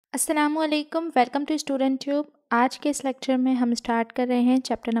अस्सलामुअलैकुम, welcome to student tube. आज के इस लेक्चर में हम स्टार्ट कर रहे हैं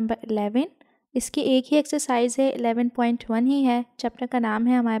चैप्टर नंबर 11। इसकी एक ही एक्सरसाइज है, 11.1 ही है। चैप्टर का नाम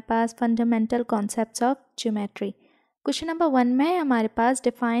है हमारे पास fundamental concepts of geometry. Question number 1 में है हमारे पास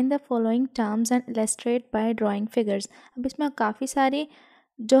define the following terms and illustrate by drawing figures. अब इसमें काफ़ी सारी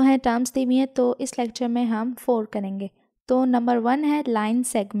जो हैं टर्म्स दी हुई हैं, तो इस लेक्चर में हम 4 करेंगे। तो नंबर 1 है लाइन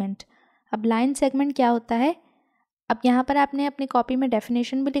सेगमेंट। अब लाइन सेगमेंट क्या होता है? अब यहाँ पर आपने अपनी कॉपी में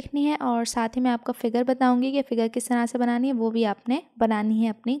डेफिनेशन भी लिखनी है और साथ ही मैं आपको फिगर बताऊंगी कि फ़िगर किस तरह से बनानी है, वो भी आपने बनानी है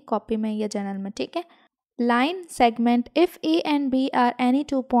अपनी कॉपी में या जर्नल में। ठीक है। Line segment, if A and B are any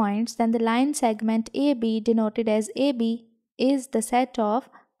two points then the line segment A B denoted as A B is the set of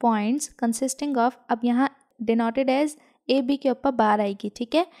points consisting of, अब यहाँ डिनोटेड एज ए बी के ऊपर बार आएगी।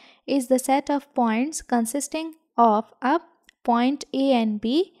 ठीक है। Is the set of points consisting of, अब point A and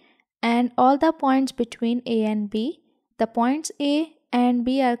B and all the points between A and B. The points A and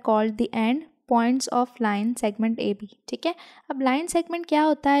B are called the end points of line segment AB. ठीक है। अब line segment क्या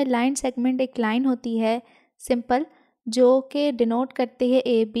होता है? Line segment एक line होती है simple, जो कि डिनोट करती है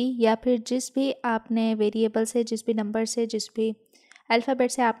ए बी, या फिर जिस भी आपने वेरिएबल से, जिस भी नंबर से, जिस भी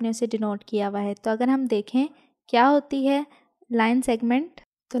अल्फ़ाबेट से आपने उसे डिनोट किया हुआ है। तो अगर हम देखें क्या होती है लाइन सेगमेंट,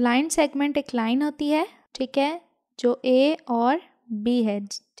 तो लाइन सेगमेंट एक लाइन होती है, ठीक है, जो ए और बी है।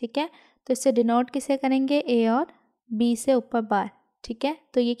 ठीक है। तो इससे डिनोट किसे करेंगे? ए और बी से ऊपर बार। ठीक है।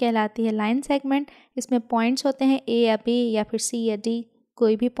 तो ये कहलाती है लाइन सेगमेंट। इसमें पॉइंट्स होते हैं ए या बी या फिर सी या डी,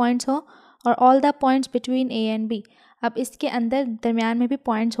 कोई भी पॉइंट्स हो, और all the points between A and B. अब इसके अंदर दरमियान में भी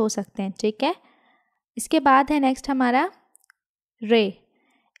पॉइंट्स हो सकते हैं। ठीक है। इसके बाद है नेक्स्ट हमारा रे।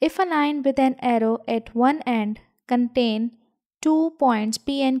 If a line with an arrow eight one and contain 2 points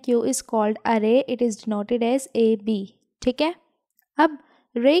P and Q is called a रे, it is denoted as A B. ठीक है। अब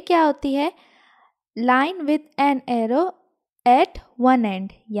रे क्या होती है? Line with an arrow eight one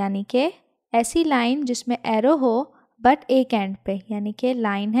and, यानी कि ऐसी लाइन जिसमें एरो हो बट एक एंड पे, यानी कि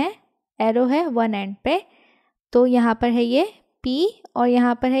लाइन है, एरो है वन एंड पे। तो यहाँ पर है ये P और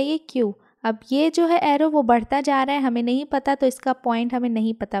यहाँ पर है ये Q। अब ये जो है एरो वो बढ़ता जा रहा है, हमें नहीं पता, तो इसका पॉइंट हमें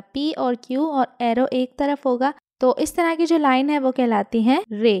नहीं पता। P और Q और एरो एक तरफ होगा, तो इस तरह की जो लाइन है वो कहलाती है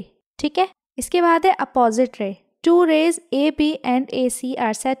रे। ठीक है। इसके बाद है opposite ray. Two rays AB and AC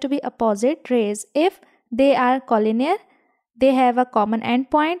are said to be opposite rays if they are collinear, they have a common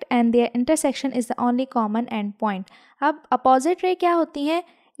endpoint and their intersection is the only common endpoint. अब opposite ray क्या होती हैं?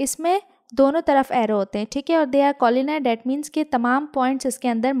 इसमें दोनों तरफ arrow होते हैं, ठीक है, और they are collinear, that means कि तमाम पॉइंट्स इसके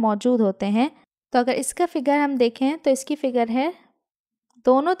अंदर मौजूद होते हैं। तो अगर इसका फिगर हम देखें तो इसकी फिगर है,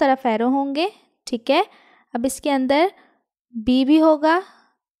 दोनों तरफ एरो होंगे। ठीक है। अब इसके अंदर B भी होगा,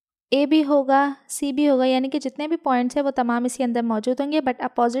 ए भी होगा, सी भी होगा, यानी कि जितने भी पॉइंट्स हैं वो तमाम इसके अंदर मौजूद होंगे। बट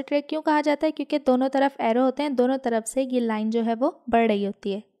अपोजिट रे क्यों कहा जाता है? क्योंकि दोनों तरफ एरो होते हैं, दोनों तरफ से ये लाइन जो है वो बढ़ रही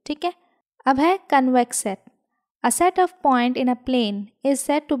होती है। ठीक है। अब है convex set. A set of point in a plane is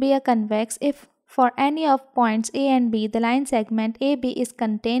said to be a convex if for any of points A and be the line segment A B is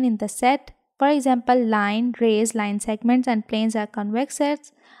contain in the set. For example line, raise, line segments and planes are convex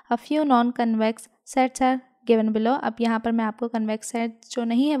sets. A few non convex sets are given below. अब यहाँ पर मैं आपको convex set जो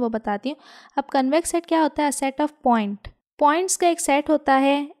नहीं है वो बताती हूँ। अब कन्वेक्स सेट क्या होता है? सेट ऑफ पॉइंट्स का एक सेट होता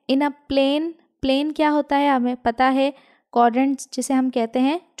है इन अ प्लेन। प्लेन क्या होता है हमें पता है, क्वाड्रेंट्स जिसे हम कहते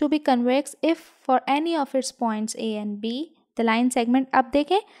हैं, to be convex if for any of its points A and be the line segment. अब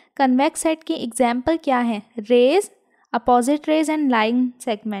देखें कन्वेक्स सेट की एग्जाम्पल क्या है? Raise, opposite raise and line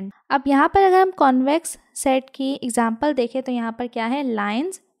segment. अब यहाँ पर अगर हम कॉन्वेक्स सेट की एग्जाम्पल देखें तो यहाँ पर क्या है?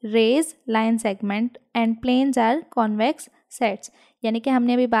 Lines, raise, line segment and planes are convex sets. यानी कि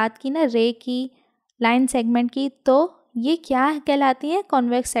हमने अभी बात की ना रे की, लाइन सेगमेंट की, तो ये क्या कहलाती है?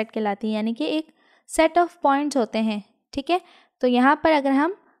 कॉन्वेक्स सेट कहलाती है, यानी कि एक सेट ऑफ पॉइंट्स होते हैं। ठीक है। तो यहाँ पर अगर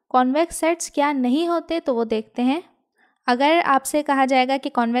हम कॉन्वेक्स सेट्स क्या नहीं होते तो वो देखते हैं। अगर आपसे कहा जाएगा कि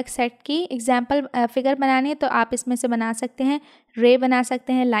कॉन्वेक्स सेट की एग्जाम्पल फिगर बनानी है तो आप इसमें से बना सकते हैं, रे बना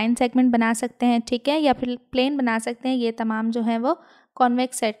सकते हैं, लाइन सेगमेंट बना सकते हैं, ठीक है, या फिर प्लेन बना सकते हैं। ये तमाम जो है वो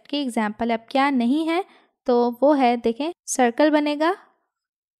कॉन्वेक्स सेट की एग्जाम्पल। अब क्या नहीं है तो वो है, देखें, सर्कल बनेगा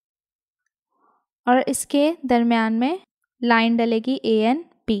और इसके दरमियान में लाइन डलेगी ए एन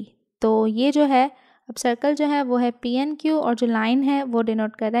पी। तो ये जो है, अब सर्कल जो है वो है पी एन क्यू और जो लाइन है वो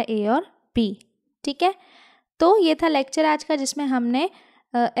डिनोट कर रहा है ए और पी। ठीक है। तो ये था लेक्चर आज का, जिसमें हमने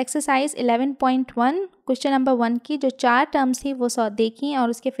एक्सरसाइज 11.1 क्वेश्चन नंबर 1 की जो 4 टर्म्स थी वो देखी और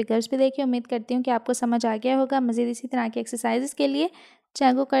उसके फिगर्स भी देखी। उम्मीद करती हूँ कि आपको समझ आ गया होगा। मज़ीद इसी तरह की एक्सरसाइजेस के लिए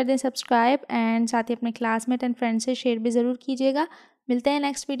चैनल को कर दें सब्सक्राइब एंड साथ ही अपने क्लासमेट एंड फ्रेंड्स से शेयर भी ज़रूर कीजिएगा। मिलते हैं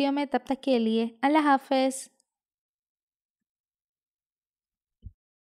नेक्स्ट वीडियो में, तब तक के लिए अल्लाह हाफ़िज़।